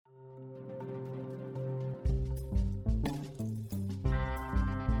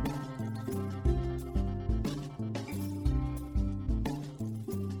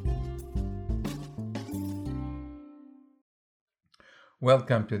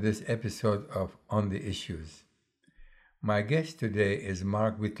Welcome to this episode of On the Issues. My guest today is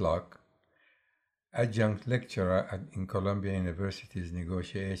Mark Whitlock, adjunct lecturer in Columbia University's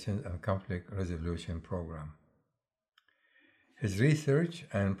Negotiations and Conflict Resolution program. His research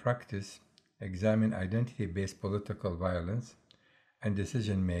and practice examine identity-based political violence and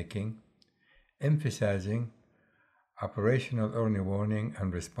decision-making, emphasizing operational early warning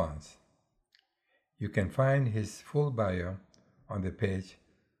and response. You can find his full bio on the page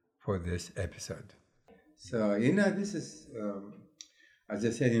for this episode. So, this is, as I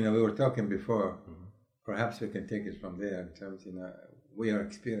said, we were talking before. Perhaps we can take it from there in terms, your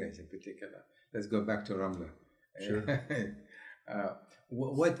experience in particular. Let's go back to Ramla. Sure.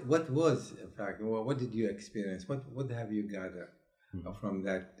 What was, in fact, what did you experience? What have you gathered from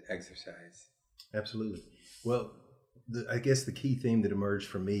that exercise? Absolutely. Well, I guess the key theme that emerged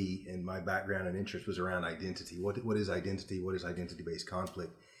for me in my background and interest was around identity. What is identity? What is identity-based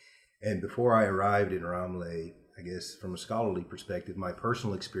conflict? And before I arrived in Ramle, I guess from a scholarly perspective, my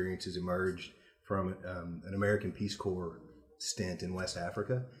personal experiences emerged from an American Peace Corps stint in West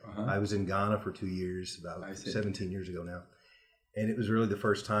Africa. I was in Ghana for 2 years, about 17 years ago now. And it was really the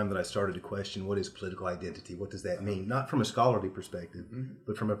first time that I started to question, what is political identity? What does that mean? Not from a scholarly perspective,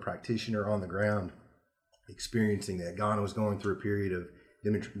 but from a practitioner on the ground experiencing that. Ghana was going through a period of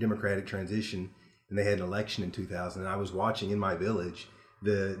democratic transition, and they had an election in 2000, and I was watching in my village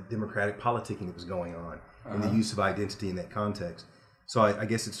the democratic politicking that was going on and the use of identity in that context. So I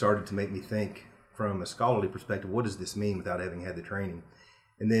guess it started to make me think from a scholarly perspective, what does this mean without having had the training?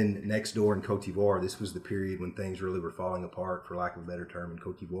 And then next door in Cote d'Ivoire, this was the period when things really were falling apart, for lack of a better term, in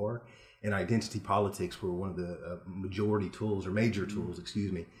Cote d'Ivoire. And identity politics were one of the major tools,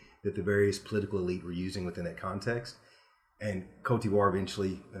 that the various political elite were using within that context. And Cote d'Ivoire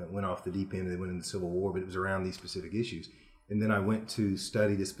eventually went off the deep end and they went into the Civil War, but it was around these specific issues. And then I went to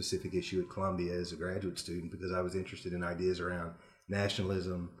study this specific issue at Columbia as a graduate student because I was interested in ideas around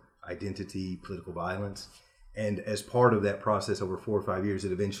nationalism, identity, political violence. And as part of that process over 4 or 5 years,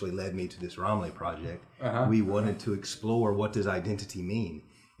 it eventually led me to this Ramle project. We wanted to explore, what does identity mean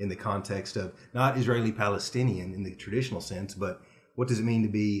in the context of not Israeli-Palestinian in the traditional sense, but what does it mean to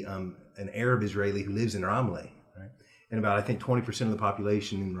be an Arab Israeli who lives in Ramle, right? And about, I think, 20% of the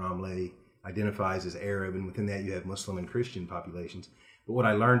population in Ramle identifies as Arab, and within that you have Muslim and Christian populations. But what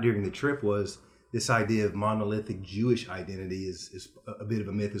I learned during the trip was this idea of monolithic Jewish identity is a bit of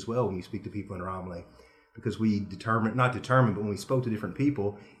a myth as well when you speak to people in Ramle. Because but when we spoke to different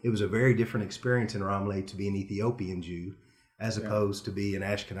people, it was a very different experience in Ramle to be an Ethiopian Jew as opposed to be an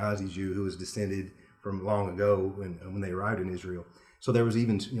Ashkenazi Jew who was descended from long ago when they arrived in Israel. So there was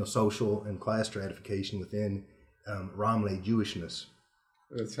even social and class stratification within Ramle Jewishness.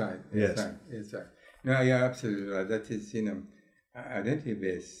 That's right. Yes. That's right. No, you're absolutely right. That is,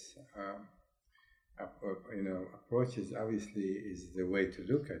 identity-based, approaches obviously is the way to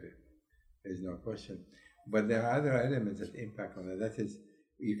look at it. There's no question. But there are other elements that impact on that. That is,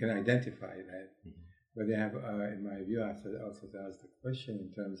 you can identify that. But they have, in my view, I have to also ask the question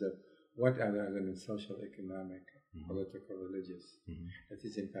in terms of what other elements, social, economic, political, religious, that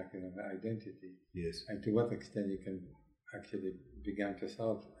is impacting on the identity. Yes. And to what extent you can actually begin to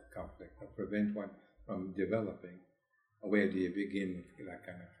solve a conflict or prevent one from developing. Where do you begin with that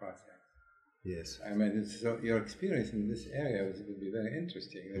kind of process? Yes. I mean, so your experience in this area will be very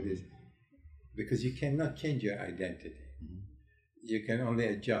interesting. That is, because you cannot change your identity. You can only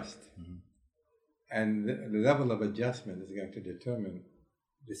adjust. And the level of adjustment is going to determine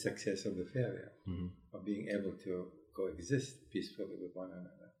the success of the failure of being able to coexist peacefully with one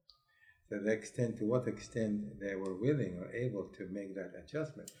another. So to what extent they were willing or able to make that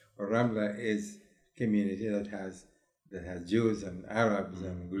adjustment. Or Ramla is a community that has Jews and Arabs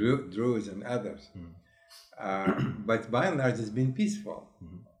and Druze and others. But by and large, it's been peaceful.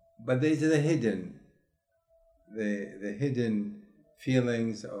 But there is the hidden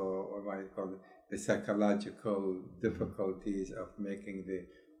feelings, or what I call it, the psychological difficulties of making the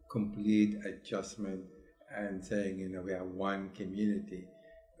complete adjustment and saying, we are one community,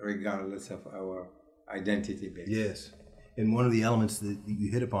 regardless of our identity base. Yes. And one of the elements that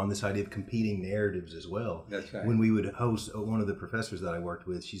you hit upon, this idea of competing narratives as well. That's right. When we would host, one of the professors that I worked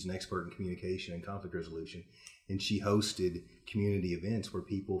with, she's an expert in communication and conflict resolution, and she hosted community events where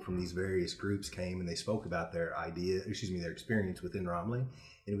people from these various groups came and they spoke about their experience within Ramle.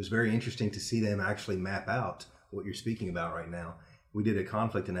 And it was very interesting to see them actually map out what you're speaking about right now. We did a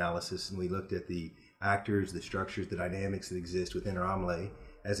conflict analysis and we looked at the actors, the structures, the dynamics that exist within Ramle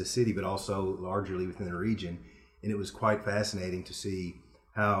as a city, but also largely within the region. And it was quite fascinating to see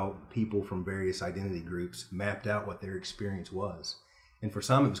how people from various identity groups mapped out what their experience was. And for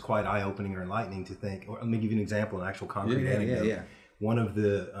some, it was quite eye-opening or enlightening to think, or let me give you an example, an actual concrete anecdote. One of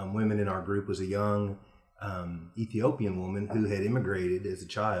the women in our group was a young Ethiopian woman who had immigrated as a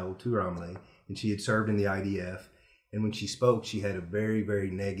child to Ramleh, and she had served in the IDF. And when she spoke, she had a very, very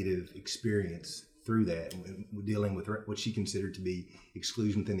negative experience through that, dealing with what she considered to be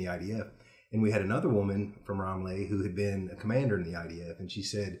exclusion within the IDF. And we had another woman from Ramleh who had been a commander in the IDF, and she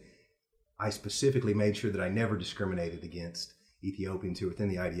said, I specifically made sure that I never discriminated against Ethiopians who were within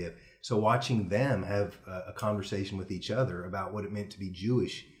the IDF. So watching them have a conversation with each other about what it meant to be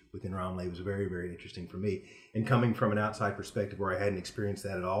Jewish within Ramleh was very, very interesting for me. And coming from an outside perspective where I hadn't experienced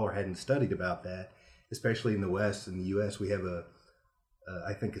that at all or hadn't studied about that, especially in the West, in the U.S., we have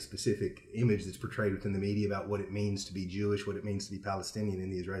I think a specific image that's portrayed within the media about what it means to be Jewish, what it means to be Palestinian in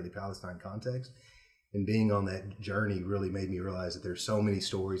the Israeli-Palestine context. And being on that journey really made me realize that there's so many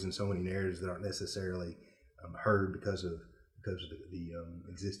stories and so many narratives that aren't necessarily heard because of the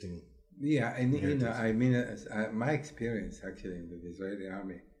existing. Yeah, and I mean, my experience actually in the Israeli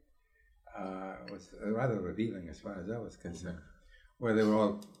army was rather revealing as far as I was concerned. Well, they were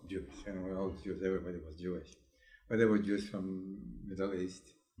all Jews, we're all Jews. Everybody was Jewish, but there were Jews from Middle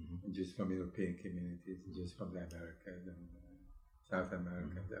East, and Jews from European communities, and Jews from the Americas and South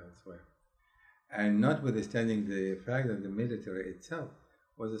America and elsewhere. And notwithstanding the fact that the military itself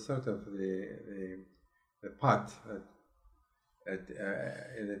was a sort of the pot,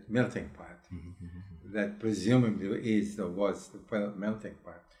 that melting pot, that presumably is or was the melting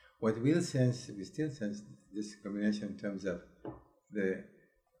pot. What we still sense discrimination in terms of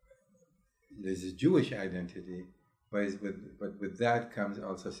there's a Jewish identity, but with that comes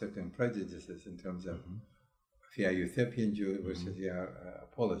also certain prejudices in terms of if you are Ethiopian Jew versus you are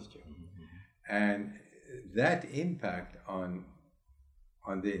a Polish Jew. And that impact on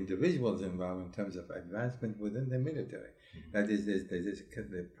the individuals involved in terms of advancement within the military. That is,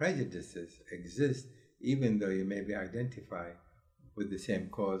 the prejudices exist even though you may be identified with the same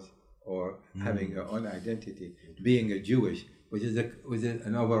cause or having your own identity, being a Jewish, which is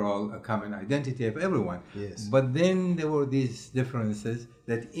an overall a common identity of everyone. Yes. But then there were these differences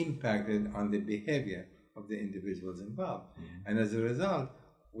that impacted on the behavior of the individuals involved. And as a result,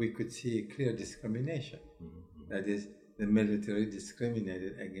 we could see clear discrimination. That is, the military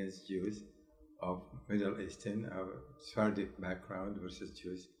discriminated against Jews of Middle Eastern or Sephardic background versus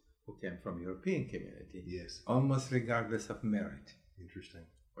Jews who came from European community. Yes. Almost regardless of merit. Interesting.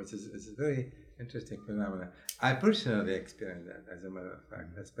 Which is a very interesting phenomenon. I personally experienced that, as a matter of fact.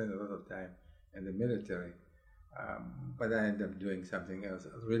 I spent a lot of time in the military, but I ended up doing something else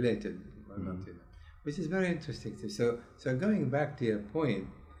related, which is very interesting. So going back to your point,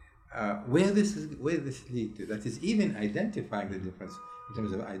 where this leads to, that is even identifying the difference in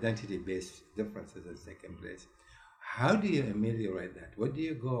terms of identity-based differences that's taking place. How do you ameliorate that? What do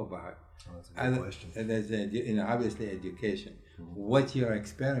you go about? Oh, that's a good question. And there's obviously education. What you're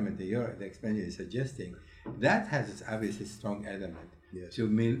experimenting, the experiment you're suggesting, that has its obviously strong element to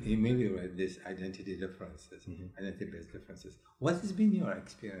ameliorate these identity differences, identity-based differences. What has been your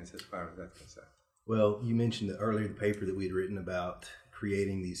experience as far as that's concerned? Well, you mentioned earlier the paper that we had written about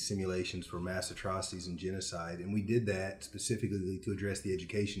creating these simulations for mass atrocities and genocide, and we did that specifically to address the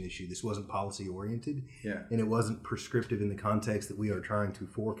education issue. This wasn't policy oriented, and it wasn't prescriptive in the context that we are trying to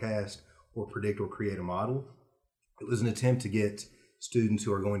forecast or predict or create a model. It was an attempt to get students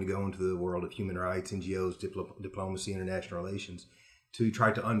who are going to go into the world of human rights, NGOs, diplomacy, international relations, to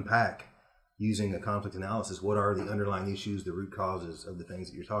try to unpack, using a conflict analysis, what are the underlying issues, the root causes of the things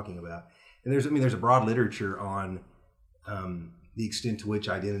that you're talking about. And there's a broad literature on the extent to which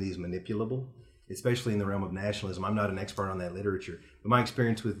identity is manipulable, especially in the realm of nationalism. I'm not an expert on that literature, but my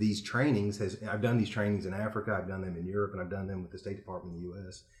experience with these trainings I've done these trainings in Africa, I've done them in Europe, and I've done them with the State Department in the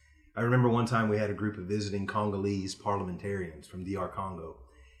U.S. I remember one time we had a group of visiting Congolese parliamentarians from DR Congo,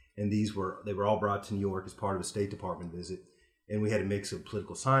 and they were all brought to New York as part of a State Department visit, and we had a mix of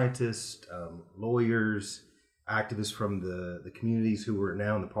political scientists, lawyers, activists from the communities who were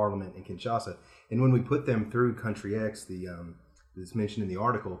now in the parliament in Kinshasa. And when we put them through Country X, that's mentioned in the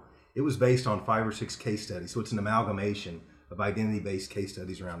article, it was based on 5 or 6 case studies. So it's an amalgamation of identity-based case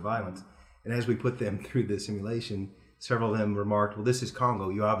studies around violence. And as we put them through the simulation, several of them remarked, well, this is Congo.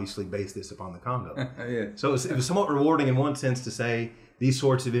 You obviously based this upon the Congo. So it was somewhat rewarding in one sense to say these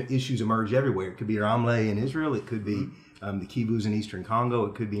sorts of issues emerge everywhere. It could be Ramleh in Israel. It could be the Kivus in Eastern Congo.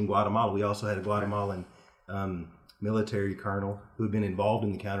 It could be in Guatemala. We also had a Guatemalan military colonel who had been involved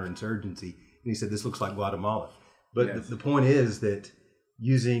in the counterinsurgency. And he said, this looks like Guatemala. But the point is that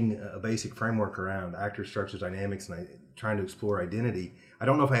using a basic framework around actor structures, dynamics, and trying to explore identity, I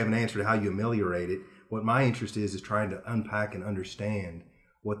don't know if I have an answer to how you ameliorate it. what my interest is trying to unpack and understand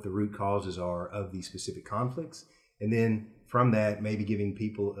what the root causes are of these specific conflicts, and then from that, maybe giving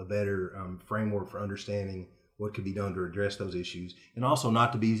people a better framework for understanding what could be done to address those issues, and also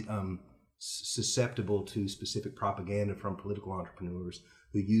not to be susceptible to specific propaganda from political entrepreneurs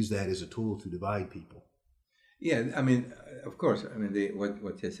who use that as a tool to divide people. Yeah, I mean, of course, I mean,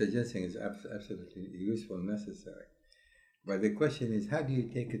 what you're suggesting is absolutely useful and necessary. But the question is, how do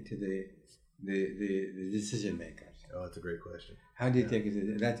you take it to the decision makers? Oh, that's a great question. How do you take it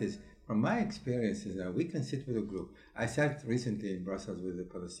to that is, from my experiences now, we can sit with a group. I sat recently in Brussels with the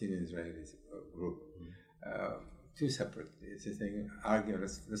Palestinian-Israeli group, two separate, it's a thing, argue,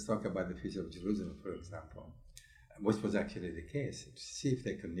 let's talk about the future of Jerusalem, for example, which was actually the case, to see if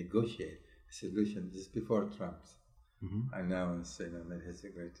they can negotiate a solution just before Trump announced, made his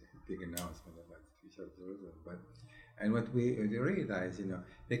great big announcement about the future of Jerusalem. And what we realized,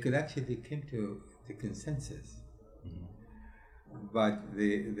 they could actually come to the consensus. But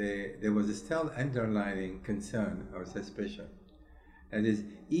there was a still underlying concern or suspicion. That is,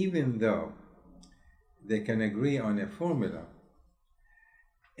 even though they can agree on a formula,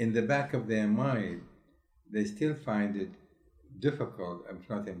 in the back of their mind, they still find it difficult, if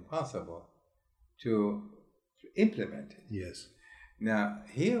not impossible, to implement it. Yes. Now,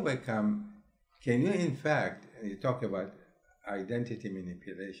 here we come, can you in fact, you talk about identity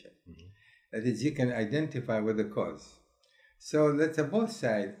manipulation, that is, you can identify with the cause. So let's say both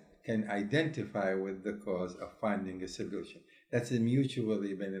sides can identify with the cause of finding a solution. That's a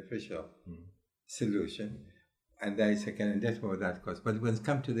mutually beneficial solution, and they can identify with that cause. But when it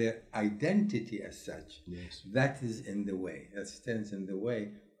comes to their identity as such, that is in the way, that stands in the way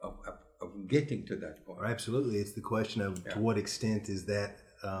of getting to that point. Absolutely. It's the question of to what extent is that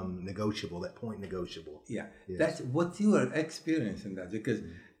negotiable, that point negotiable. Yeah, that's what your experience in that, because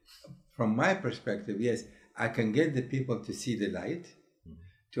from my perspective, yes, I can get the people to see the light,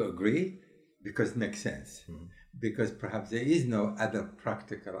 to agree, because it makes sense. Because perhaps there is no other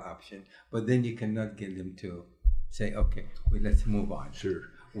practical option, but then you cannot get them to say, okay, well, let's move on. Sure.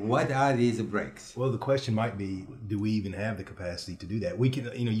 What are these breaks? Well, the question might be, do we even have the capacity to do that? We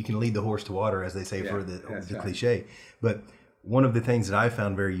can, you can lead the horse to water, as they say, for the cliche. But one of the things that I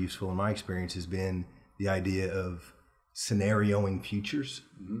found very useful in my experience has been the idea of scenarioing futures.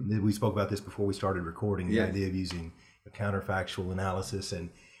 We spoke about this before we started recording, the idea of using a counterfactual analysis and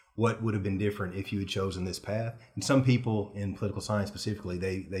what would have been different if you had chosen this path. And some people in political science specifically,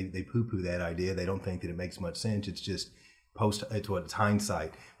 they poo-poo that idea. They don't think that it makes much sense. It's just it's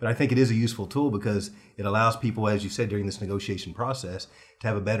hindsight. But I think it is a useful tool because it allows people, as you said, during this negotiation process, to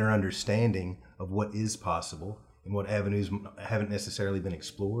have a better understanding of what is possible and what avenues haven't necessarily been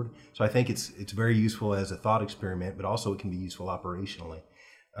explored. So I think it's very useful as a thought experiment, but also it can be useful operationally.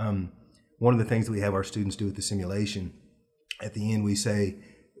 One of the things that we have our students do with the simulation, at the end we say,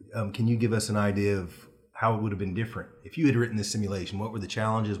 can you give us an idea of how it would have been different if you had written this simulation? What were the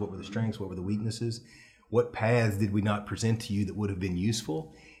challenges? What were the strengths? What were the weaknesses? What paths did we not present to you that would have been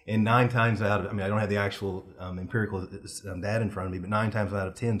useful? And 9 times out of, I don't have the actual empirical data in front of me, but 9 times out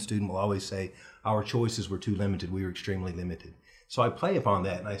of 10, student will always say, our choices were too limited. We were extremely limited. So I play upon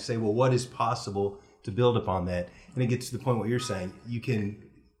that and I say, well, what is possible to build upon that? And it gets to the point what you're saying. You can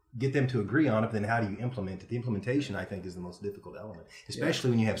get them to agree on it, but then how do you implement it? The implementation, I think, is the most difficult element, especially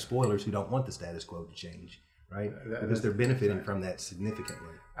when you have spoilers who don't want the status quo to change, right? Because they're benefiting from that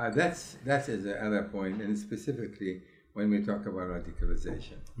significantly. That is the other point, and specifically when we talk about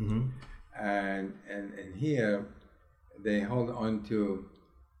radicalization. And here they hold on to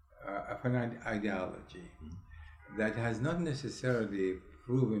a finite ideology that has not necessarily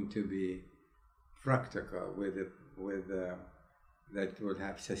proven to be practical that will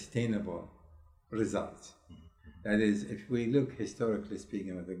have sustainable results. That is, if we look historically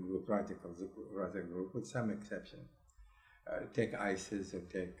speaking at the group, radical group, with some exception, take ISIS or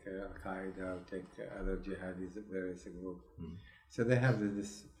take Al-Qaeda or take other jihadis, various groups. So they have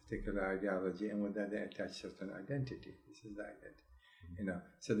this particular ideology, and with that they attach certain identity. This is the identity,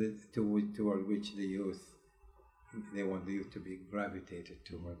 so toward which the youth, they want the youth to be gravitated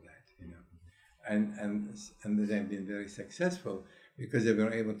toward that, and they've been very successful because they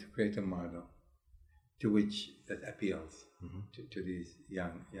were able to create a model to which that appeals to these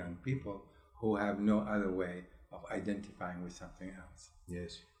young people who have no other way of identifying with something else.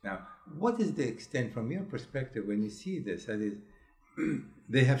 Yes. Now, what is the extent from your perspective when you see this? That is,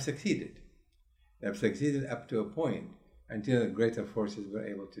 they have succeeded. They have succeeded up to a point until greater forces were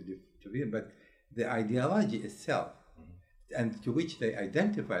able to be. But the ideology itself, and to which they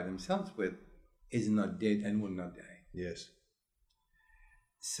identify themselves with, is not dead and will not die. Yes.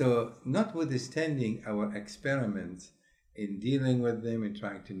 So, notwithstanding our experiments in dealing with them and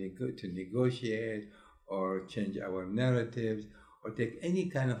trying to negotiate or change our narratives or take any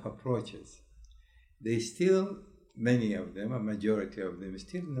kind of approaches, they still, many of them, a majority of them,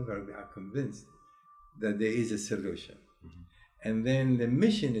 still never are convinced that there is a solution. And then the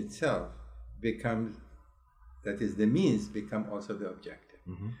mission itself becomes, that is, the means become also the objective.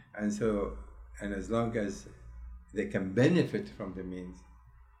 And so, and as long as they can benefit from the means,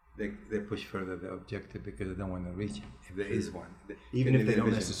 they push further the objective because they don't want to reach it, if there is one. Even if they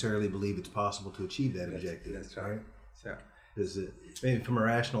don't necessarily believe it's possible to achieve that objective. That's right. So, maybe from a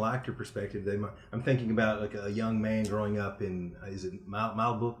rational actor perspective, I'm thinking about like a young man growing up in, is it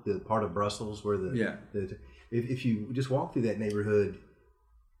Malbuk, the part of Brussels where if you just walk through that neighborhood,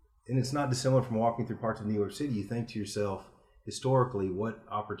 and it's not dissimilar from walking through parts of New York City, you think to yourself, historically, what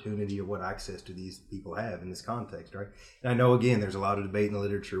opportunity or what access do these people have in this context, right? And I know, again, there's a lot of debate in the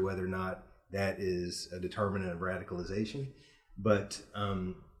literature whether or not that is a determinant of radicalization, but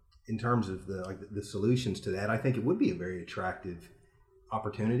in terms of the solutions to that, I think it would be a very attractive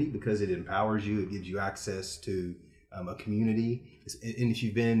opportunity because it empowers you, it gives you access to a community, and if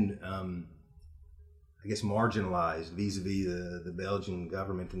you've been, I guess, marginalized vis-a-vis the Belgian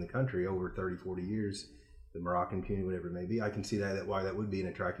government in the country over 30, 40 years, the Moroccan community, whatever it may be, I can see why that would be an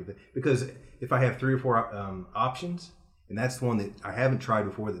attractive thing. Because if I have 3 or 4 options, and that's the one that I haven't tried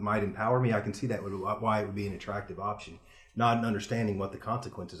before that might empower me, I can see why it would be an attractive option. Not understanding what the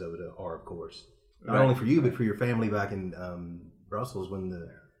consequences of it are, of course. Not only for you, but for your family back in Brussels when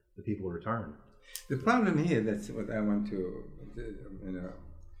the people return. The problem here, that's what I want to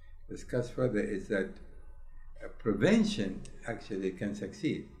discuss further, is that prevention actually can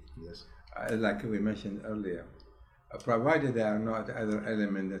succeed. Yes. Like we mentioned earlier, provided there are not other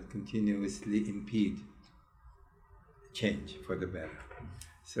elements that continuously impede change for the better.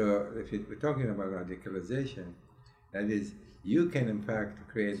 So if we're talking about radicalization, that is, you can in fact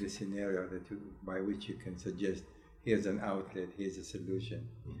create a scenario by which you can suggest, here's an outlet, here's a solution.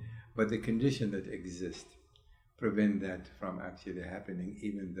 But the condition that exists prevent that from actually happening,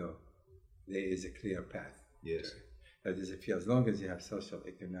 even though there is a clear path. Yes. That is, as long as you have social,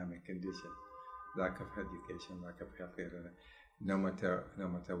 economic conditions, lack of education, lack of healthcare, no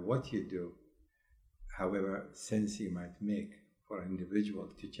matter what you do, however sense you might make for an individual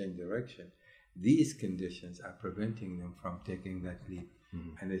to change direction, these conditions are preventing them from taking that leap,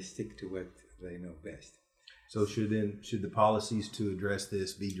 and they stick to what they know best. So should the policies to address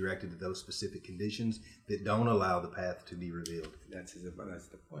this be directed to those specific conditions that don't allow the path to be revealed? That's the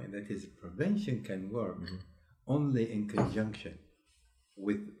point. That is, prevention can work only in conjunction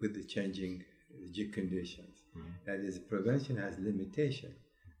with the changing conditions. That is, prevention has limitation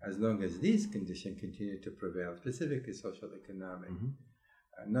as long as these conditions continue to prevail, specifically social economic,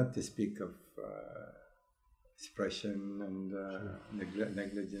 not to speak of suppression and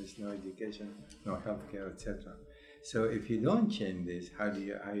negligence, no education, no healthcare, etc. So if you don't change this, how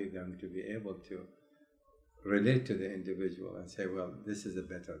are you going to be able to relate to the individual and say, well, this is a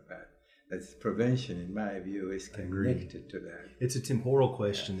better path? That's prevention, in my view, is connected to that. It's a temporal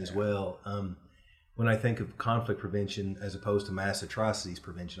question as well. When I think of conflict prevention as opposed to mass atrocities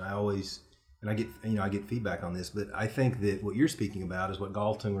prevention, I get feedback on this, but I think that what you're speaking about is what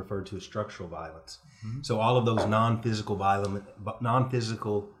Galtung referred to as structural violence. So all of those non-physical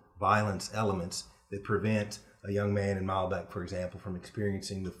violence elements that prevent a young man in Malbec, for example, from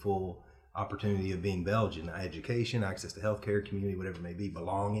experiencing the full opportunity of being Belgian, education, access to healthcare, community, whatever it may be,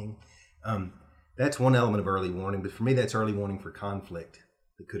 belonging. That's one element of early warning, but for me, that's early warning for conflict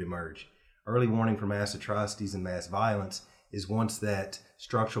that could emerge. Early warning for mass atrocities and mass violence is once that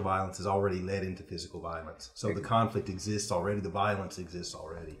structural violence has already led into physical violence. So the conflict exists already, the violence exists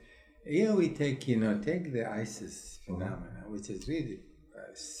already. Here we take the ISIS phenomena, which is really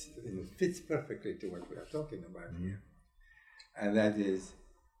fits perfectly to what we are talking about here, and that is,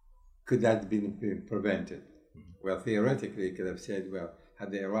 could that been prevented? Well, theoretically, you could have said, well,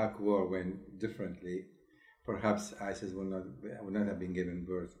 had the Iraq War went differently, perhaps ISIS would not have been given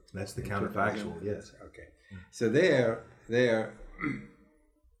birth. That's the counterfactual, yes. Okay. So there,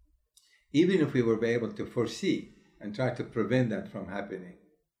 even if we were able to foresee and try to prevent that from happening,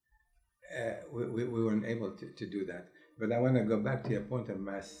 we weren't able to do that. But I want to go back to your point of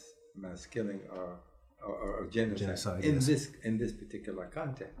mass killing or genocide in this particular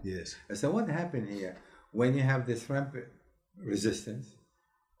context. Yes. So what happened here when you have this rampant resistance,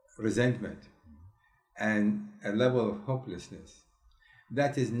 resentment, and a level of hopelessness,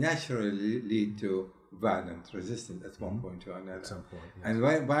 that is naturally lead to violent resistance at one point or another. At some point, yes. And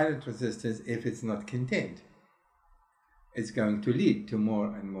violent resistance, if it's not contained, it's going to lead to more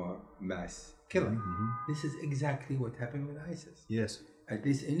and more mass killing. This is exactly what happened with ISIS. Yes. At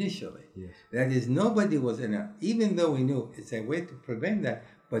least initially. Yes. That is, nobody was even though we knew it's a way to prevent that,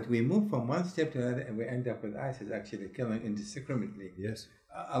 but we move from one step to another and we end up with ISIS actually killing indiscriminately. Yes.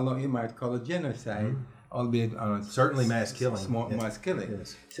 Although you might call it genocide, albeit on certainly mass killing. Small mass killing.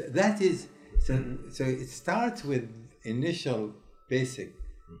 Yes. So that is, so it starts with initial basic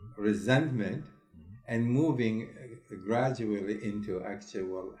resentment and moving gradually into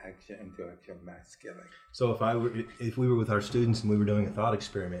actual mass killing. So if we were with our students and we were doing a thought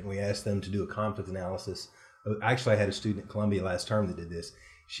experiment and we asked them to do a conflict analysis, actually I had a student at Columbia last term that did this.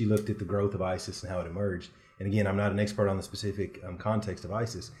 She looked at the growth of ISIS and how it emerged. And again, I'm not an expert on the specific context of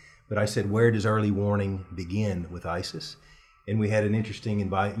ISIS, but I said, where does early warning begin with ISIS? And we had an interesting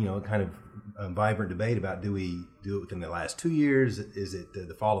and kind of vibrant debate about, do we do it within the last 2 years? Is it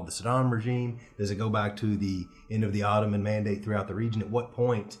the fall of the Saddam regime? Does it go back to the end of the Ottoman mandate throughout the region? At what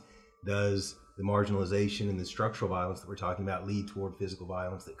point does the marginalization and the structural violence that we're talking about lead toward physical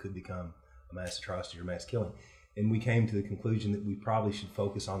violence that could become a mass atrocity or mass killing? And we came to the conclusion that we probably should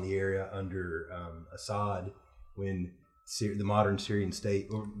focus on the area under Assad, when the modern Syrian state,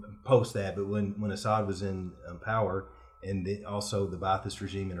 or post that, but when Assad was in power, and also the Ba'athist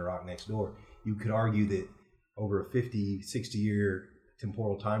regime in Iraq next door. You could argue that over a 50, 60-year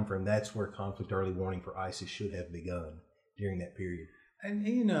temporal time frame, that's where conflict early warning for ISIS should have begun during that period. And,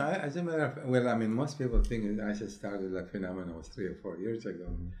 as a matter of most people think that ISIS started, that phenomenon was 3 or 4 years ago.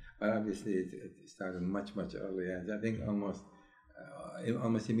 But obviously it started much, much earlier. I think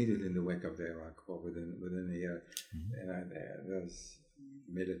almost immediately in the wake of the Iraq War, within a year. And those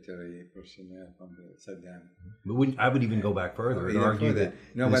military personnel from Saddam. But I would even go back further and argue that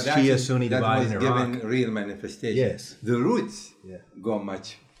the Shia-Sunni divide in Iraq, given real manifestation. Yes. The roots go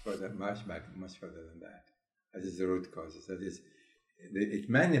much further than that. That is the root causes. That is, it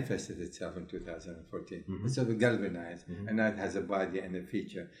manifested itself in 2014. It's sort of galvanized, and that has a body and a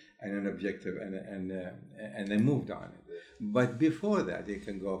feature and an objective, and they moved on it. But before that, you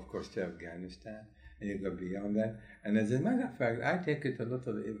can go, of course, to Afghanistan, and you go beyond that. And as a matter of fact, I take it a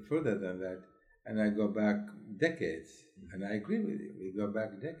little further than that, and I go back decades. And I agree with you, we go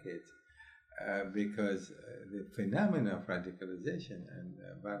back decades, because the phenomena of radicalization and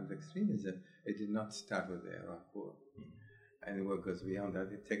violent extremism, it did not start with the Iraq War. And it goes beyond that.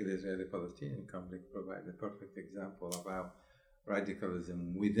 Take the Israeli-Palestinian conflict, provide a perfect example of how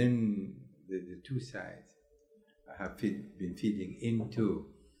radicalism within the two sides have been feeding into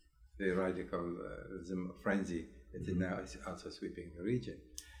the radicalism frenzy that now is also sweeping the region.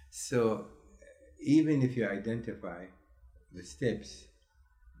 So even if you identify the steps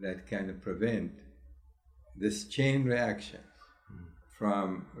that can prevent this chain reaction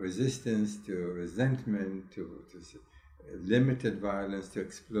from resistance to resentment to limited violence to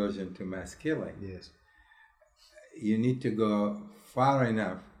explosion to mass killing, you need to go far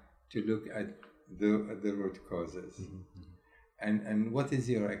enough to look at the root causes. And what is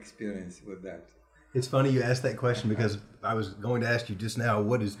your experience with that? It's funny you asked that question, because I was going to ask you just now,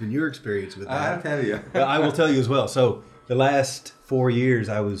 what has been your experience with that? I'll tell you. I will tell you as well. So the last 4 years,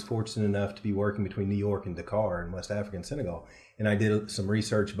 I was fortunate enough to be working between New York and Dakar in West Africa and Senegal. And I did some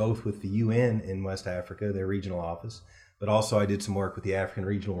research both with the UN in West Africa, their regional office, but also I did some work with the African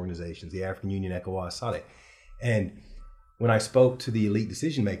regional organizations, the African Union, ECOWAS, SADC. And when I spoke to the elite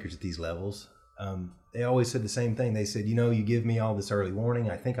decision makers at these levels, they always said the same thing. They said, you give me all this early warning.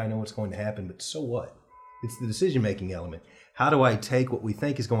 I think I know what's going to happen, but so what? It's the decision-making element. How do I take what we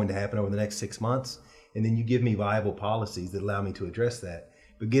think is going to happen over the next 6 months, and then you give me viable policies that allow me to address that?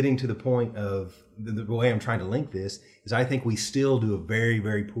 But getting to the point of the way I'm trying to link this is, I think we still do a very,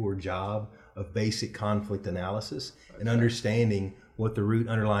 very poor job of basic conflict analysis and understanding what the root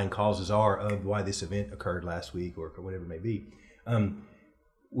underlying causes are of why this event occurred last week or whatever it may be.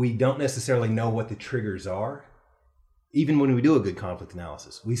 We don't necessarily know what the triggers are. Even when we do a good conflict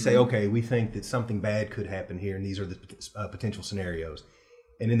analysis, we say, okay, we think that something bad could happen here, and these are the potential scenarios.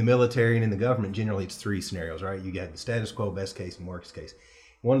 And in the military and in the government, generally it's 3 scenarios, right? You got the status quo, best case, and worst case.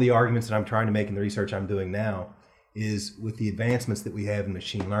 One of the arguments that I'm trying to make in the research I'm doing now is, with the advancements that we have in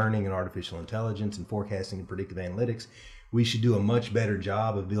machine learning and artificial intelligence and forecasting and predictive analytics, we should do a much better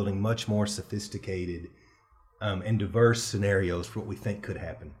job of building much more sophisticated and diverse scenarios for what we think could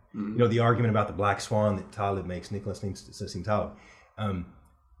happen. The argument about the black swan that Taleb makes, Nicholas Nassim Taleb,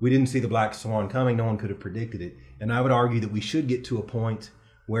 we didn't see the black swan coming. No one could have predicted it. And I would argue that we should get to a point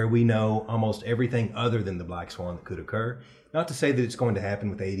where we know almost everything other than the black swan that could occur. Not to say that it's going to happen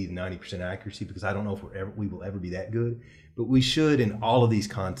with 80 to 90% accuracy, because I don't know if we will ever be that good. But we should, in all of these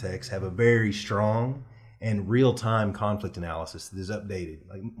contexts, have a very strong and real-time conflict analysis that is updated.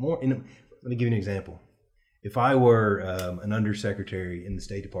 Like let me give you an example. If I were an undersecretary in the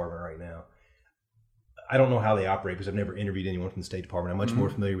State Department right now, I don't know how they operate because I've never interviewed anyone from the State Department. I'm much more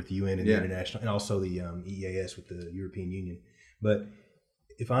familiar with the UN and the international, and also the EEAS with the European Union. But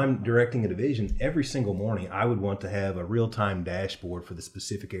if I'm directing a division, every single morning I would want to have a real-time dashboard for the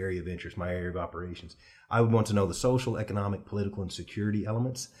specific area of interest, my area of operations. I would want to know the social, economic, political, and security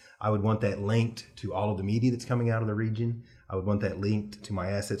elements. I would want that linked to all of the media that's coming out of the region. I would want that linked to my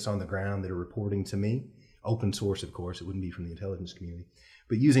assets on the ground that are reporting to me. Open source, of course. It wouldn't be from the intelligence community.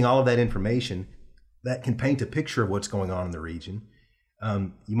 But using all of that information, that can paint a picture of what's going on in the region.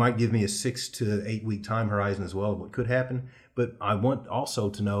 You might give me a 6 to 8 week time horizon as well of what could happen, but I want also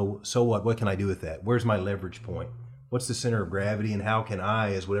to know, so what can I do with that? Where's my leverage point? What's the center of gravity, and how can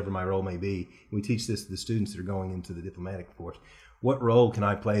I, as whatever my role may be, we teach this to the students that are going into the diplomatic force, what role can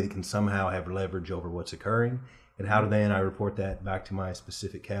I play that can somehow have leverage over what's occurring, and how do then I report that back to my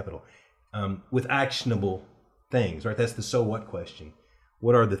specific capital? With actionable things, right? That's the so what question.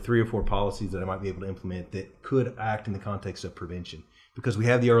 What are the 3 or 4 policies that I might be able to implement that could act in the context of prevention? Because we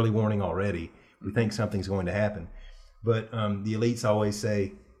have the early warning already. We think something's going to happen. But the elites always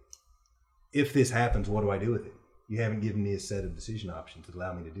say, if this happens, what do I do with it? You haven't given me a set of decision options that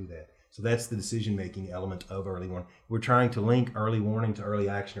allow me to do that. So that's the decision-making element of early warning. We're trying to link early warning to early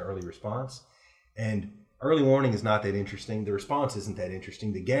action or early response. And early warning is not that interesting. The response isn't that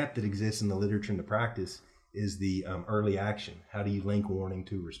interesting. The gap that exists in the literature and the practice is the early action. How do you link warning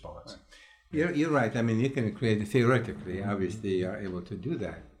to response? You're right. I mean, you can create, theoretically, obviously, you're able to do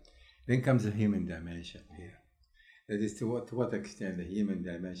that. Then comes the human dimension here. That is, to what extent the human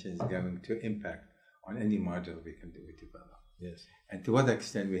dimension is going to impact on any model we develop. Yes. And to what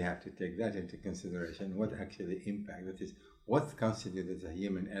extent we have to take that into consideration, what actually impact, that is, what constitutes a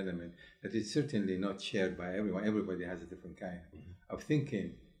human element that is certainly not shared by everyone. Everybody has a different kind of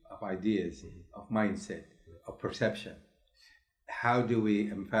thinking, of ideas, of mindset, of perception. How do we,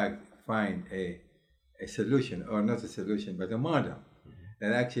 in fact, find a solution, or not a solution, but a model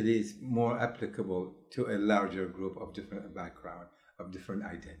that actually is more applicable to a larger group of different background, of different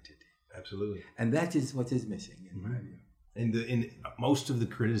identity? Absolutely. And that is what is missing, in my view. In most of the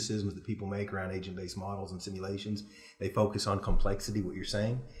criticisms that people make around agent-based models and simulations, they focus on complexity, what you're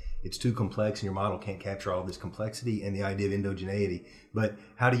saying. It's too complex and your model can't capture all this complexity, and the idea of endogeneity. But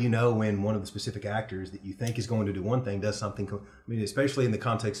how do you know when one of the specific actors that you think is going to do one thing does something? I mean, especially in the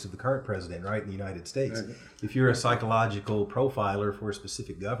context of the current president, right, in the United States. Right. If you're a psychological profiler for a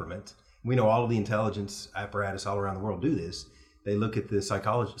specific government, we know all of the intelligence apparatus all around the world do this. They look at the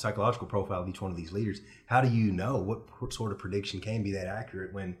psychological profile of each one of these leaders. How do you know what sort of prediction can be that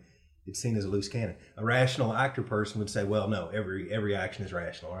accurate when it's seen as a loose cannon? A rational actor person would say, well, no, every action is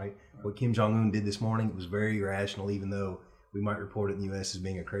rational, right? What Kim Jong-un did this morning, it was very rational, even though we might report it in the U.S. as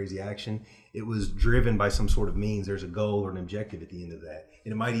being a crazy action. It was driven by some sort of means. There's a goal or an objective at the end of that.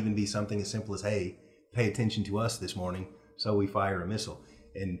 And it might even be something as simple as, hey, pay attention to us this morning, so we fire a missile.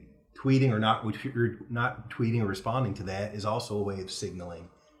 And tweeting or not tweeting or responding to that is also a way of signaling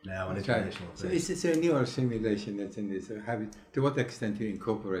now an international thing. So it's a newer simulation that's in this. To what extent you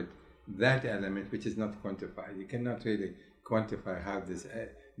incorporate that element, which is not quantified. You cannot really quantify how this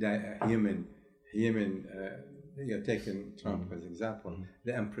human taking Trump as example,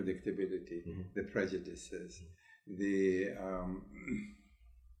 the unpredictability, the prejudices,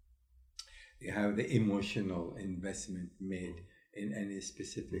 how the emotional investment made in any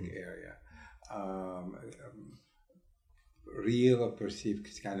specific area, real or perceived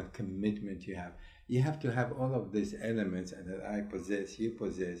kind of commitment you have. You have to have all of these elements that I possess, you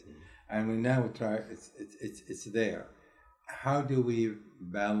possess, and we now try. It's there. How do we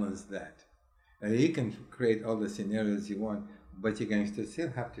balance that? And you can create all the scenarios you want, but you're going to still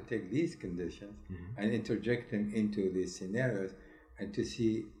have to take these conditions and interject them into these scenarios, and to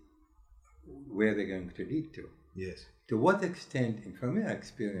see where they're going to lead to. Yes. To what extent, from your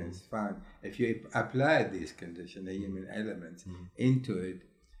experience, found if you apply these conditions, the human elements, into it,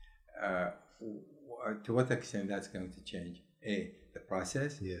 to what extent that's going to change A, the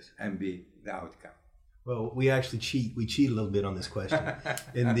process, yes, and B, the outcome? Well, we actually cheat. We cheat a little bit on this question.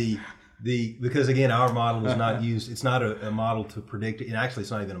 Because again, our model is not used. It's not a model to predict. And actually,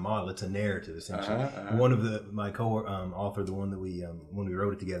 it's not even a model. It's a narrative, essentially. One of my co-author, the one that when we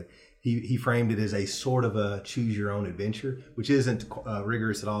wrote it together, he framed it as a sort of a choose your own adventure, which isn't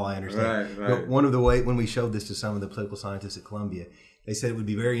rigorous at all. I understand. Right. But one of the when we showed this to some of the political scientists at Columbia, they said it would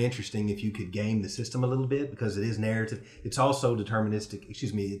be very interesting if you could game the system a little bit, because it is narrative. It's also deterministic.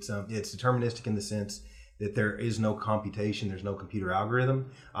 It's deterministic in the sense that there is no computation, there's no computer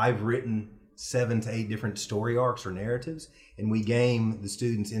algorithm. I've written 7 to 8 different story arcs or narratives, and we game the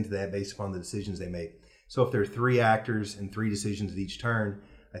students into that based upon the decisions they make. So if there are 3 actors and 3 decisions at each turn,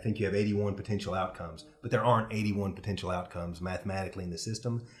 I think you have 81 potential outcomes. But there aren't 81 potential outcomes mathematically in the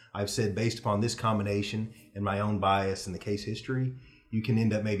system. I've said based upon this combination and my own bias in the case history, you can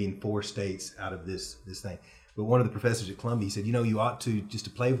end up maybe in 4 states out of this thing. But one of the professors at Columbia said, you ought to, just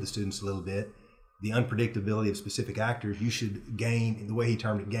to play with the students a little bit, the unpredictability of specific actors, you should game, the way he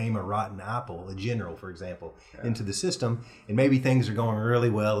termed it, game a rotten apple, a general, for example, into the system. And maybe things are going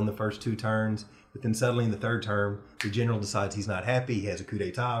really well in the first 2 turns, but then suddenly in the 3rd term, the general decides he's not happy, he has a coup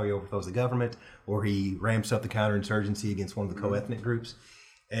d'etat, or he overthrows the government, or he ramps up the counterinsurgency against one of the co-ethnic groups.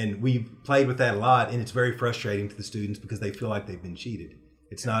 And we've played with that a lot, and it's very frustrating to the students because they feel like they've been cheated.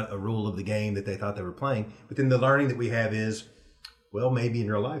 It's not a rule of the game that they thought they were playing. But then the learning that we have is, well, maybe in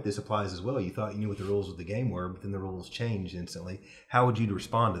real life this applies as well. You thought you knew what the rules of the game were, but then the rules changed instantly. How would you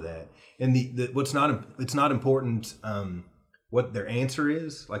respond to that? And it's not important what their answer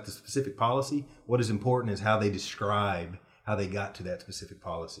is, like the specific policy. What is important is how they describe how they got to that specific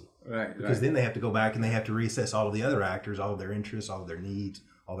policy. Right. Because then they have to go back and they have to reassess all of the other actors, all of their interests, all of their needs,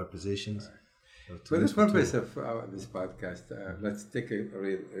 all their positions. Right. For the purpose of this podcast, let's take a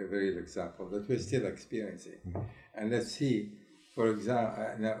real example that we're still experiencing. And let's see, for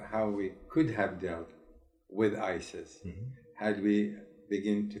example, how we could have dealt with ISIS had we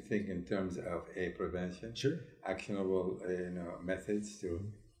begin to think in terms of prevention, actionable methods to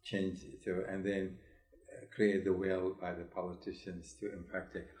change, and then create the will by the politicians to in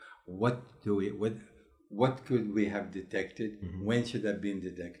fact what could we have detected? When should have been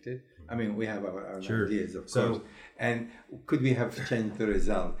detected? I mean, we have our ideas, of course. And could we have changed the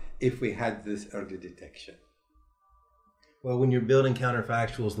result if we had this early detection? Well, when you're building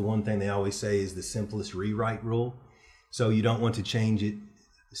counterfactuals, the one thing they always say is the simplest rewrite rule. So you don't want to change it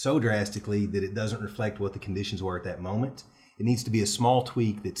so drastically that it doesn't reflect what the conditions were at that moment. It needs to be a small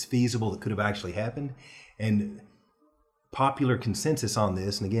tweak that's feasible, that could have actually happened. And popular consensus on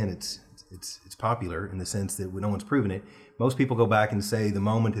this, and again, it's popular in the sense that no one's proven it. Most people go back and say the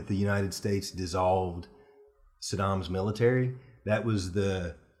moment that the United States dissolved Saddam's military, that was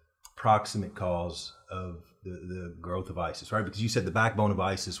the proximate cause of the growth of ISIS, right? Because you said the backbone of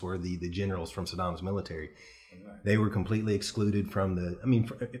ISIS were the generals from Saddam's military. They were completely excluded from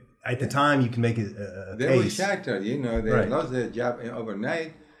at the time you can make a they case. Were shattered, they lost their job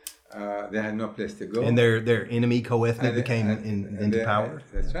overnight. They had no place to go, and their enemy co-ethnic became into power.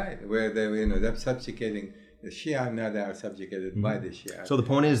 That's right. Where they're subjugating the Shia, now they are subjugated by the Shia. So the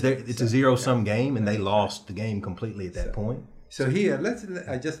point is, it's a zero-sum game, and they lost the game completely at that point. So here,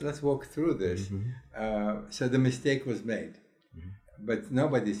 let's walk through this. So the mistake was made, but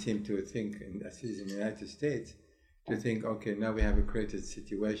nobody seemed to think, especially in the United States, to think, okay, now we have a created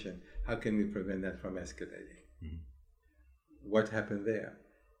situation. How can we prevent that from escalating? What happened there?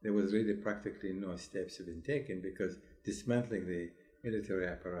 There was really practically no steps have been taken because dismantling the military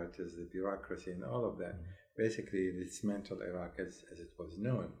apparatus, the bureaucracy, and all of that, basically dismantled Iraq as it was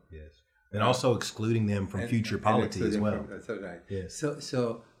known. Yes, and also excluding them from future polity as well. That's right. Yes.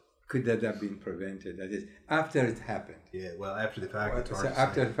 So could that have been prevented? That is, after it happened. Yeah. Well, after the fact. So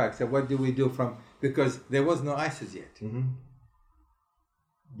after the fact, so what do we do because there was no ISIS yet.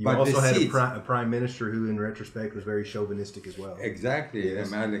 You also had a prime minister who, in retrospect, was very chauvinistic as well. Exactly, yes.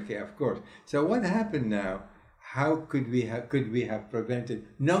 Maliki, of course. So what happened now? How could we have prevented,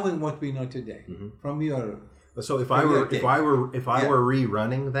 knowing what we know today from your? So if I were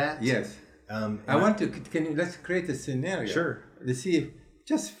rerunning that, yes, I want to. Let's create a scenario. Sure. To see if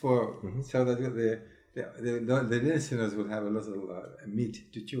just for so that the listeners will have a little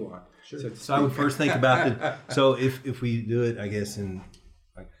meat to chew on. Sure. So I would first think about So if we do it, I guess in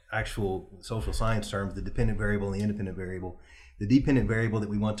actual social science terms, the dependent variable and the independent variable. The dependent variable that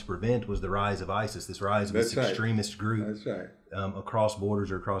we want to prevent was the rise of ISIS, this rise of this extremist group across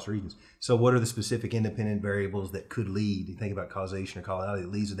borders or across regions. So what are the specific independent variables that could lead? You think about causation or causality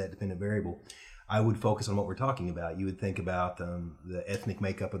that leads to that dependent variable. I would focus on what we're talking about. You would think about the ethnic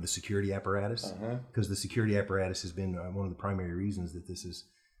makeup of the security apparatus, because the security apparatus has been one of the primary reasons that this has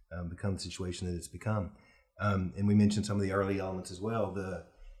become the situation that it's become. And we mentioned some of the early elements as well.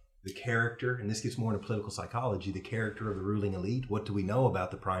 The character, and this gets more into political psychology, the character of the ruling elite. What do we know about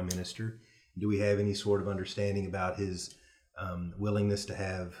the prime minister? Do we have any sort of understanding about his willingness to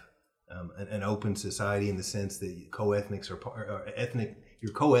have an open society in the sense that co-ethnics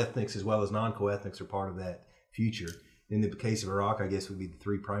your co-ethnics as well as non-co-ethnics are part of that future? In the case of Iraq, I guess would be the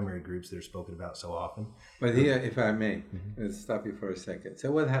 3 primary groups that are spoken about so often. But here, if I may, let's stop you for a second.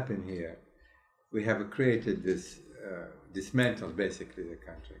 So what happened here? We have created this, dismantled basically the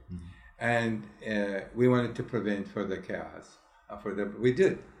country. and we wanted to prevent further chaos. We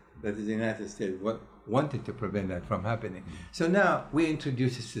did. That is, the United States wanted to prevent that from happening. So now we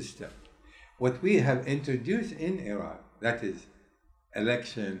introduce a system. What we have introduced in Iraq, that is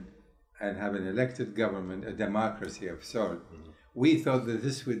election and have an elected government, a democracy of sorts. We thought that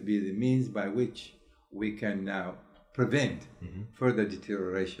this would be the means by which we can now prevent further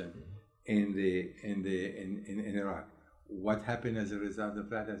deterioration in Iraq. What happened as a result of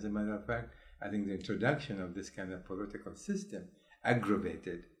that? As a matter of fact, I think the introduction of this kind of political system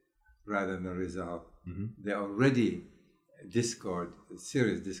aggravated rather than resolved the already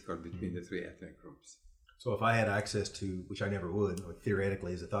serious discord between the three ethnic groups. So if I had access to, which I never would, or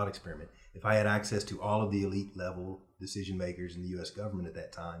theoretically as a thought experiment, if I had access to all of the elite level decision makers in the U.S. government at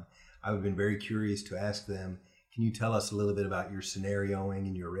that time, I would have been very curious to ask them, can you tell us a little bit about your scenarioing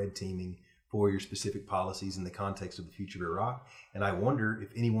and your red teaming for your specific policies in the context of the future of Iraq? And I wonder if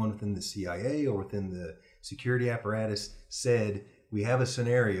anyone within the CIA or within the security apparatus said, we have a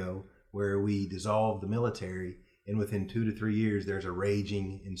scenario where we dissolve the military and within 2 to 3 years there's a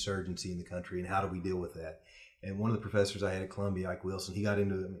raging insurgency in the country, and how do we deal with that? And one of the professors I had at Columbia, Ike Wilson, he got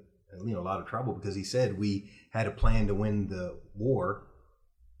into a lot of trouble because he said we had a plan to win the war,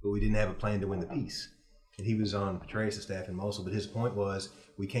 but we didn't have a plan to win the peace. And he was on Petraeus' staff in Mosul, but his point was,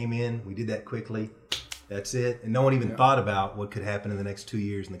 we came in, we did that quickly, that's it, and no one even thought about what could happen in the next 2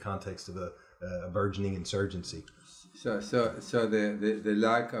 years in the context of a burgeoning insurgency. So the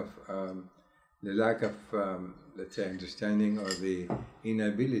lack of let's say understanding, or the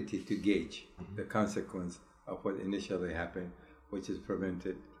inability to gauge the consequence of what initially happened, which is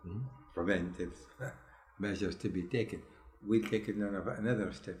preventive measures to be taken. We take it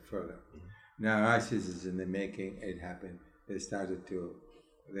another step further. Now ISIS is in the making. It happened.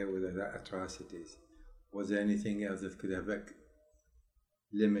 There were the atrocities. Was there anything else that could have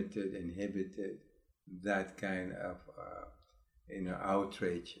limited, inhibited that kind of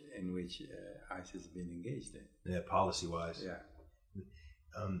outrage in which ISIS has been engaged in? Yeah, policy-wise. Yeah.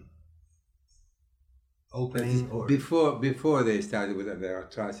 Opening before they started with their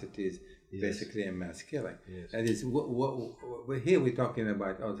atrocities, basically a mass killing. Yes. That is, here we're talking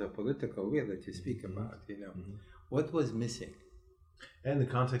about also political will that you speak about. What was missing? And the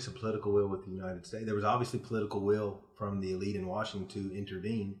context of political will with the United States. There was obviously political will from the elite in Washington to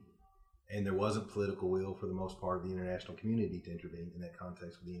intervene, and there wasn't political will for the most part of the international community to intervene in that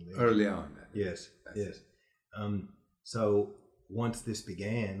context with the invasion. Early on. Yes. So once this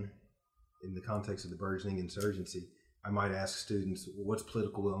began, in the context of the burgeoning insurgency, I might ask students, what's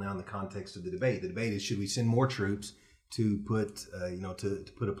political will now in the context of the debate? The debate is, should we send more troops to put,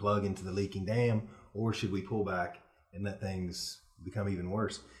 to put a plug into the leaking dam, or should we pull back and let things become even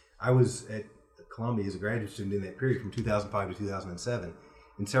worse? I was at Columbia as a graduate student in that period from 2005 to 2007,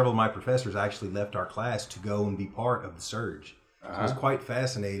 and several of my professors actually left our class to go and be part of the surge. So it was quite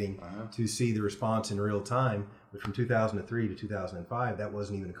fascinating to see the response in real time. But from 2003 to 2005, that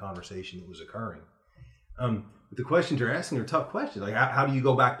wasn't even a conversation that was occurring. But the questions you're asking are tough questions. Like, how do you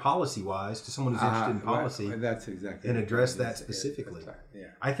go back policy-wise to someone who's interested in policy that's exactly and address that specifically?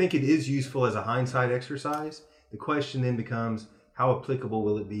 Yeah. I think it is useful as a hindsight exercise. The question then becomes, how applicable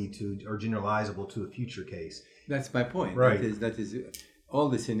will it be to, or generalizable to, a future case? That's my point. Right. That is all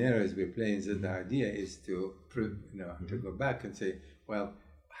the scenarios we play. So the idea is to to go back and say, well,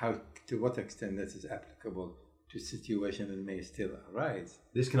 to what extent this is applicable to situation that may still arise.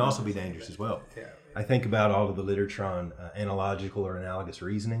 This can also be dangerous as well. Yeah. I think about all of the literature on analogical or analogous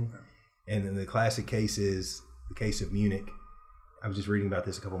reasoning, and then the classic case is the case of Munich. I was just reading about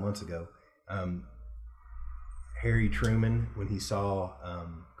this a couple months ago. Harry Truman, when he saw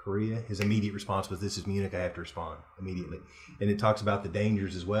Korea, his immediate response was, this is Munich, I have to respond immediately. And it talks about the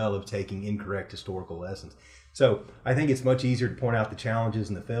dangers as well of taking incorrect historical lessons. So I think it's much easier to point out the challenges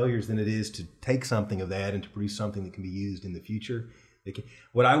and the failures than it is to take something of that and to produce something that can be used in the future.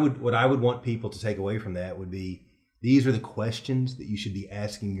 What I would want people to take away from that would be, these are the questions that you should be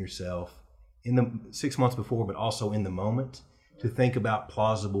asking yourself in the 6 months before, but also in the moment, to think about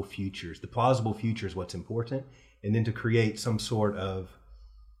plausible futures. The plausible future is what's important, and then to create some sort of,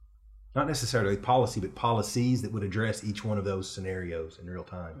 not necessarily policy, but policies that would address each one of those scenarios in real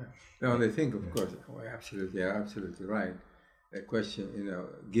time. No, they think, of course, absolutely right. The question,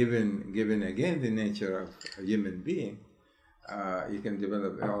 given again the nature of a human being, you can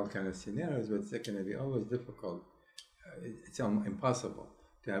develop all kinds of scenarios, but it's going to be always difficult. It's impossible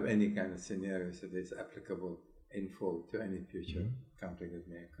to have any kind of scenarios that is applicable in full to any future conflict that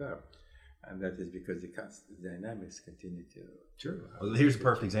may occur. And that is because the dynamics continue to... Sure. Well, here's a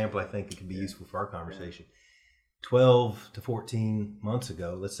perfect example, I think, that could be useful for our conversation. 12 to 14 months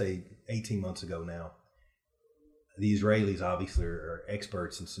ago, let's say 18 months ago now, the Israelis obviously are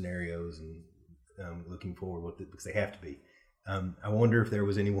experts in scenarios and looking forward with it because they have to be. I wonder if there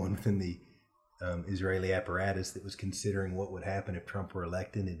was anyone within the Israeli apparatus that was considering what would happen if Trump were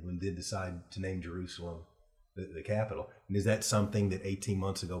elected and when did decide to name Jerusalem the capital. And is that something that 18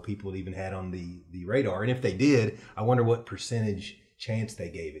 months ago people even had on the radar? And if they did, I wonder what percentage chance they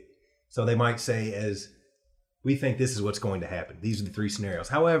gave it. So they might say, as we think this is what's going to happen. These are the three scenarios.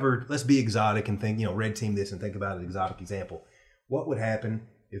 However, let's be exotic and think, red team this and think about an exotic example. What would happen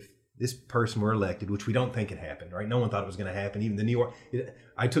if this person were elected, which we don't think it happened, right? No one thought it was going to happen. Even the New York,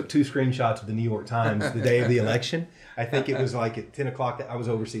 I took 2 screenshots of the New York Times the day of the election. I think it was like at 10 o'clock. I was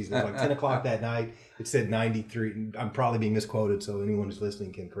overseas. It was like 10 o'clock that night. It said 93. I'm probably being misquoted, so anyone who's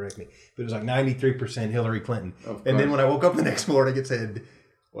listening can correct me. But it was like 93% Hillary Clinton. And then when I woke up the next morning, it said,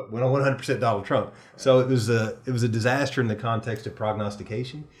 went on 100% Donald Trump. So it was a disaster in the context of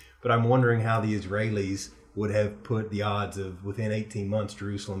prognostication. But I'm wondering how the Israelis would have put the odds of within 18 months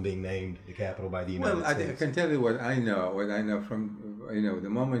Jerusalem being named the capital by the United States. Well, I can tell you what I know from the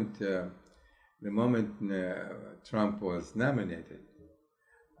moment Trump was nominated.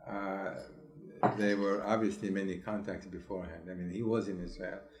 There were obviously many contacts beforehand. I mean, he was in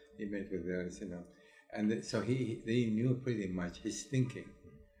Israel. He met with various, and so they knew pretty much his thinking.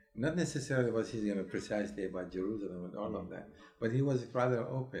 Not necessarily what he's going to precisely about Jerusalem and all of that, but he was rather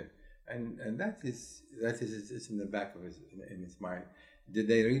open. And that is it's in the back of in his mind. Did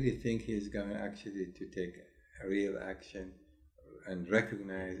they really think he's going actually to take a real action and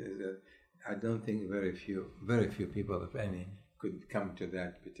recognize that? I don't think very few people, if any, could come to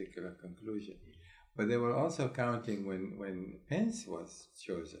that particular conclusion. But they were also counting when Pence was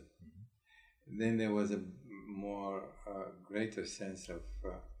chosen. Then there was a more greater sense of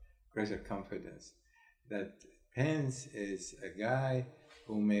greater confidence that Pence is a guy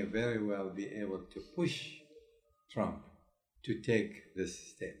who may very well be able to push Trump to take this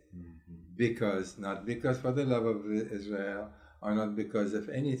step. Because, not because for the love of Israel, or not because of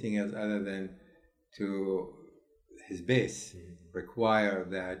anything else other than to his base require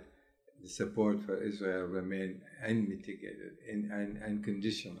that the support for Israel remain unmitigated and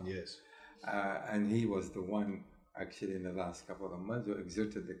unconditional. Yes. And he was the one, actually, in the last couple of months who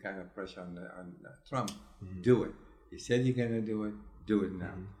exerted the kind of pressure on Trump. Do it. He said you're going to do it. Do it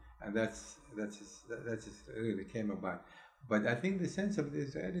now. And that's really came about. But I think the sense of the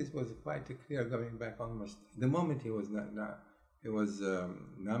Israelis was quite clear, going back almost the moment he was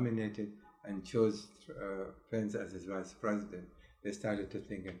nominated and chose Pence as his vice president. They started to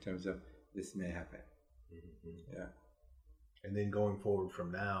think in terms of this may happen. Yeah. And then going forward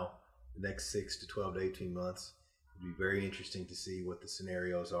from now, the next 6 to 12 to 18 months, it'll be very interesting to see what the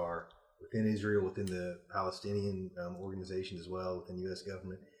scenarios are within Israel, within the Palestinian organization as well, within the U.S.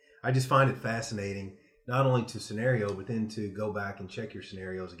 government. I just find it fascinating, not only to scenario, but then to go back and check your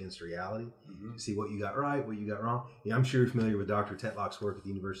scenarios against reality, see what you got right, what you got wrong. Yeah, I'm sure you're familiar with Dr. Tetlock's work at the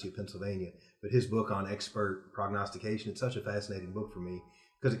University of Pennsylvania, but his book on expert prognostication, it's such a fascinating book for me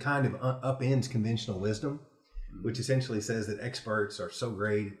because it kind of upends conventional wisdom, which essentially says that experts are so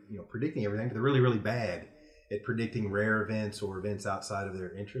great, predicting everything, but they're really, really bad at predicting rare events or events outside of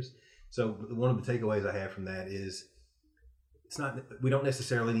their interest. So one of the takeaways I have from that is we don't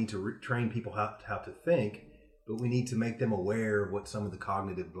necessarily need to train people how to think, but we need to make them aware of what some of the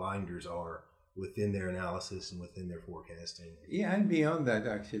cognitive blinders are within their analysis and within their forecasting. Yeah, and beyond that,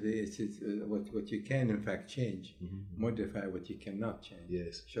 actually, it's what you can in fact change, modify what you cannot change.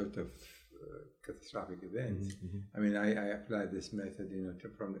 Yes. Short of catastrophic events. I mean, I applied this method,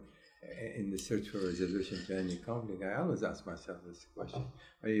 in the search for resolution to any conflict. I always ask myself this question.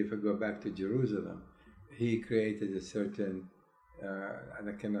 If I go back to Jerusalem, he created a certain, and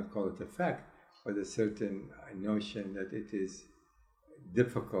I cannot call it a fact, but a certain notion that it is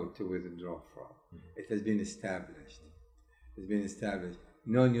difficult to withdraw from. It has been established. It's been established.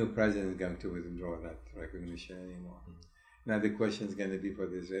 No new president is going to withdraw that recognition anymore. Now the question is going to be for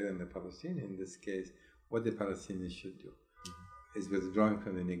the Israeli and the Palestinians, in this case, what the Palestinians should do. Is withdrawing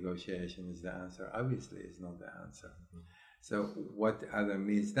from the negotiation is the answer? Obviously, it's not the answer. So what other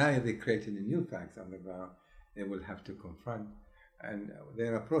means? Now they created a new facts on the ground they will have to confront. And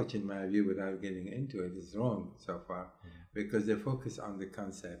their approach, in my view, without getting into it, is wrong so far, because they focus on the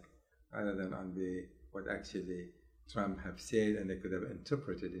concept rather than on what actually Trump have said, and they could have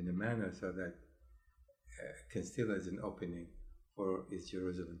interpreted in a manner so that can still as an opening for East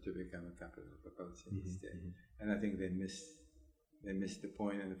Jerusalem to become a capital of the Palestinian state. And I think they missed the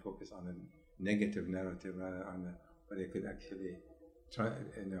point and focus on a negative narrative rather on what they could actually try,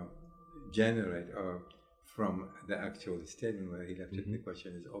 generate or from the actual statement where he left it, the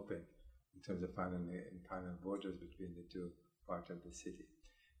question is open in terms of final borders between the two parts of the city.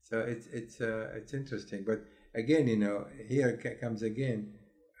 So it's interesting, but again, here comes again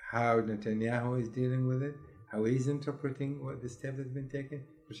how Netanyahu is dealing with it, how he's interpreting what the step that's been taken,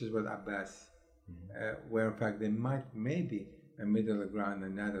 which is what Abbas, where in fact there maybe a middle ground,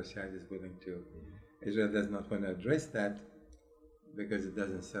 and neither side is willing to. Israel does not want to address that because it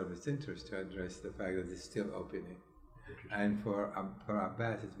doesn't serve its interest to address the fact that it's still opening. And for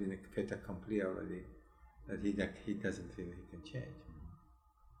Abbas, it's been a fait accompli already that he doesn't feel he can change.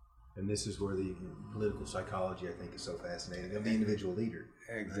 And this is where the political psychology, I think, is so fascinating of the individual leader.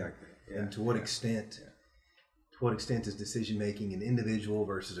 Exactly. Right? And to what extent? To what extent is decision making an individual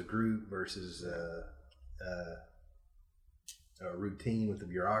versus a group versus a routine with the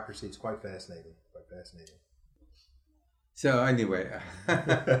bureaucracy? It's quite fascinating. Quite fascinating. So anyway,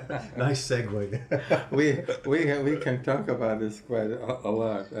 nice segue. we can talk about this quite a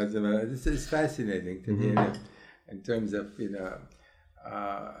lot. It's fascinating to me in terms of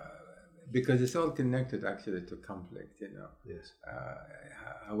because it's all connected actually to conflict. Yes.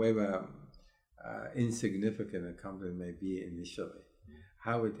 However insignificant a conflict may be initially,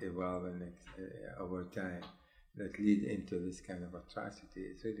 how it evolves over time that lead into this kind of atrocity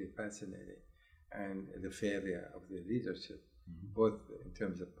is really fascinating. And the failure of the leadership, both in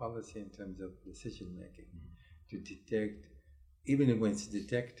terms of policy, in terms of decision making, to detect, even when it's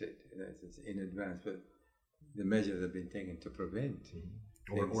detected in advance, but the measures have been taken to prevent.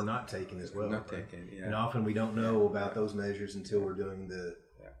 Or not taken as well. Not taken, yeah. And often we don't know about those measures until we're doing the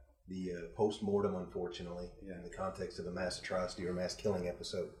post-mortem, unfortunately, in the context of a mass atrocity or mass killing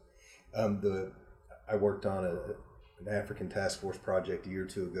episode. I worked on an African task force project a year or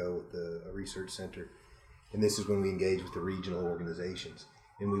two ago with a research center, and this is when we engaged with the regional organizations.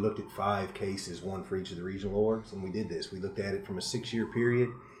 And we looked at 5 cases, one for each of the regional orgs, and we did this. We looked at it from a 6-year period,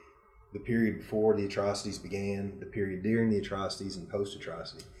 the period before the atrocities began, the period during the atrocities, and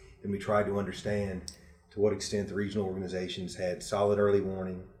post-atrocity. And we tried to understand to what extent the regional organizations had solid early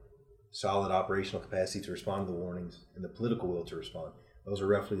warning, solid operational capacity to respond to the warnings, and the political will to respond. Those are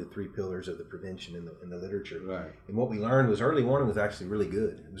roughly the 3 pillars of the prevention in the literature. Right. And what we learned was early warning was actually really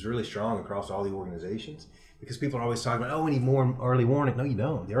good. It was really strong across all the organizations, because people are always talking about, oh, we need more early warning. No, you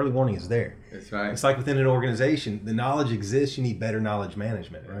don't. The early warning is there. That's right. It's like within an organization, the knowledge exists, you need better knowledge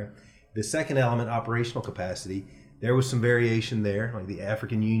management, right? The second element, operational capacity, there was some variation there. Like the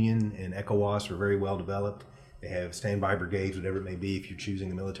African Union and ECOWAS were very well developed. They have standby brigades, whatever it may be, if you're choosing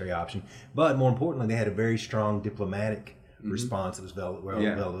the military option. But more importantly, they had a very strong diplomatic response that was well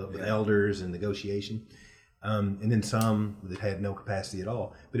developed with elders and negotiation. And then some that had no capacity at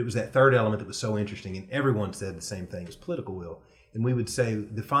all. But it was that third element that was so interesting, and everyone said the same thing, was political will. And we would say,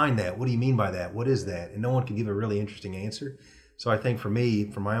 define that. What do you mean by that? What is that? And no one could give a really interesting answer. So I think for me,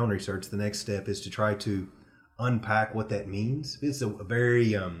 from my own research, the next step is to try to unpack what that means. It's a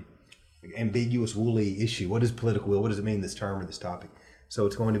very ambiguous, woolly issue. What is political will? What does it mean, this term or this topic? So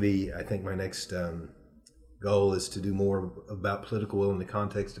it's going to be, I think my next goal is to do more about political will in the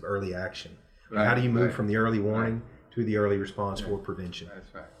context of early action. Right, how do you move from the early warning to the early response for prevention?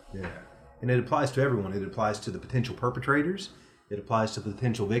 That's right. Yeah. And it applies to everyone. It applies to the potential perpetrators. It applies to the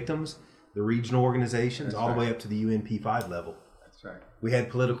potential victims, the regional organizations, all the way up to the UNP5 level. That's right. We had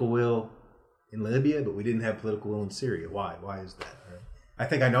political will in Libya, but we didn't have political will in Syria. Why? Why is that? Right? I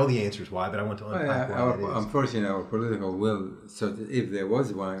think I know the answers why, but I want to unpack why that is. Unfortunately, our political will, so that if there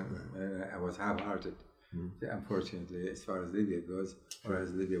was one, I was half-hearted. Unfortunately, as far as Libya goes, or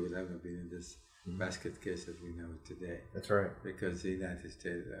as Libya would have been in this basket case that we know today. That's right. Because the United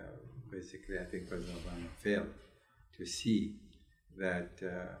States, basically, I think President Obama failed to see that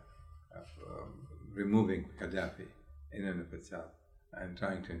removing Gaddafi in and of itself and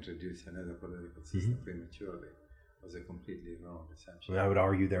trying to introduce another political system prematurely was a completely wrong assumption. I would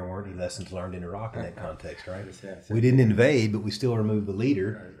argue there weren't any lessons learned in Iraq in that context, right? Yes. We didn't invade, but we still removed the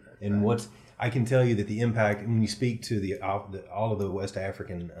leader. And I can tell you that the impact, when you speak to all of the West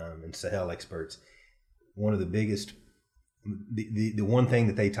African and Sahel experts, one of the biggest, the one thing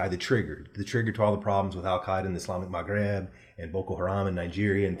that they tie the trigger to all the problems with Al-Qaeda in the Islamic Maghreb and Boko Haram in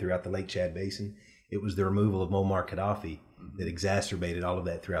Nigeria and throughout the Lake Chad Basin, it was the removal of Muammar Gaddafi that exacerbated all of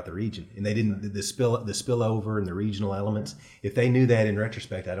that throughout the region. And they didn't, the spillover and the regional elements, if they knew that in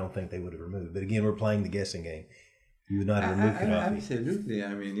retrospect, I don't think they would have removed. But again, we're playing the guessing game. You would not have removed Gaddafi. Absolutely.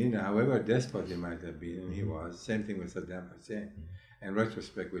 I mean, however desperate he might have been, and he was, same thing with Saddam Hussein. In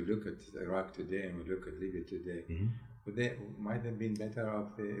retrospect, we look at Iraq today and we look at Libya today. Would they might have been better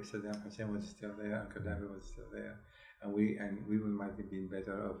off if Saddam Hussein was still there and Gaddafi was still there? and we might have been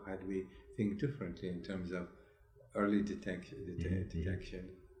better off had we think differently in terms of early detection,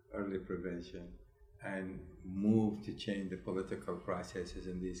 early prevention, and move to change the political processes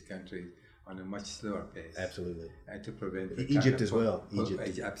in these countries on a much slower pace. Absolutely. And to prevent Egypt as well.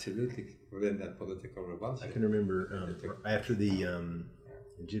 Egypt. Absolutely, prevent that political revulsion. I can remember after the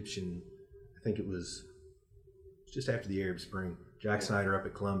Egyptian, I think it was just after the Arab Spring, Jack Snyder up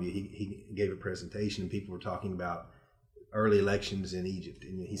at Columbia, he gave a presentation and people were talking about early elections in Egypt.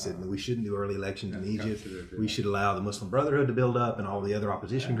 And he said, we shouldn't do early elections in Egypt. We should allow the Muslim Brotherhood to build up and all the other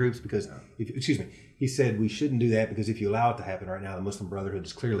opposition groups because, he said we shouldn't do that because if you allow it to happen right now, the Muslim Brotherhood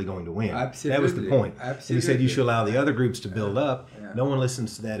is clearly going to win. Absolutely. That was the point. Absolutely. And he said you should allow the other groups to build up. No one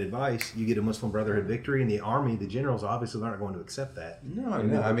listens to that advice. You get a Muslim Brotherhood victory, and the army, the generals, obviously aren't going to accept that. No.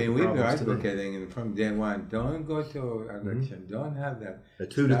 I mean, we've been advocating from day one, don't go to election. Don't have that. A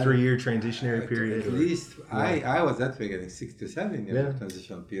 2 to 3 year transitionary period. At least, I was advocating 6 to 7 year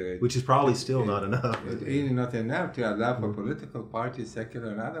transitional period. Which is probably still not enough. Really not enough to allow for political parties,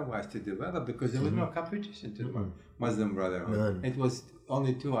 secular and otherwise, to develop because there was no competition to the Muslim Brotherhood. None. It was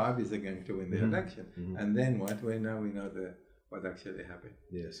only two Arabs are going to win the election. And then what? Well, now we know what actually happened.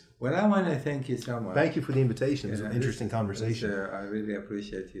 Yes. Well, I want to thank you so much. Thank you for the invitation. It was an interesting conversation. I really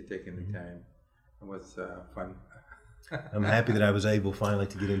appreciate you taking the time. It was fun. I'm happy that I was able finally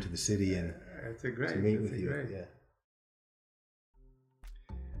to get into the city and to meet with you. Yeah.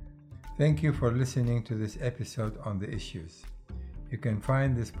 Thank you for listening to this episode on the issues. You can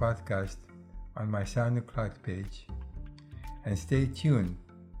find this podcast on my SoundCloud page and stay tuned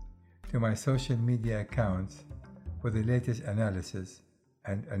to my social media accounts for the latest analysis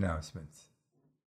and announcements.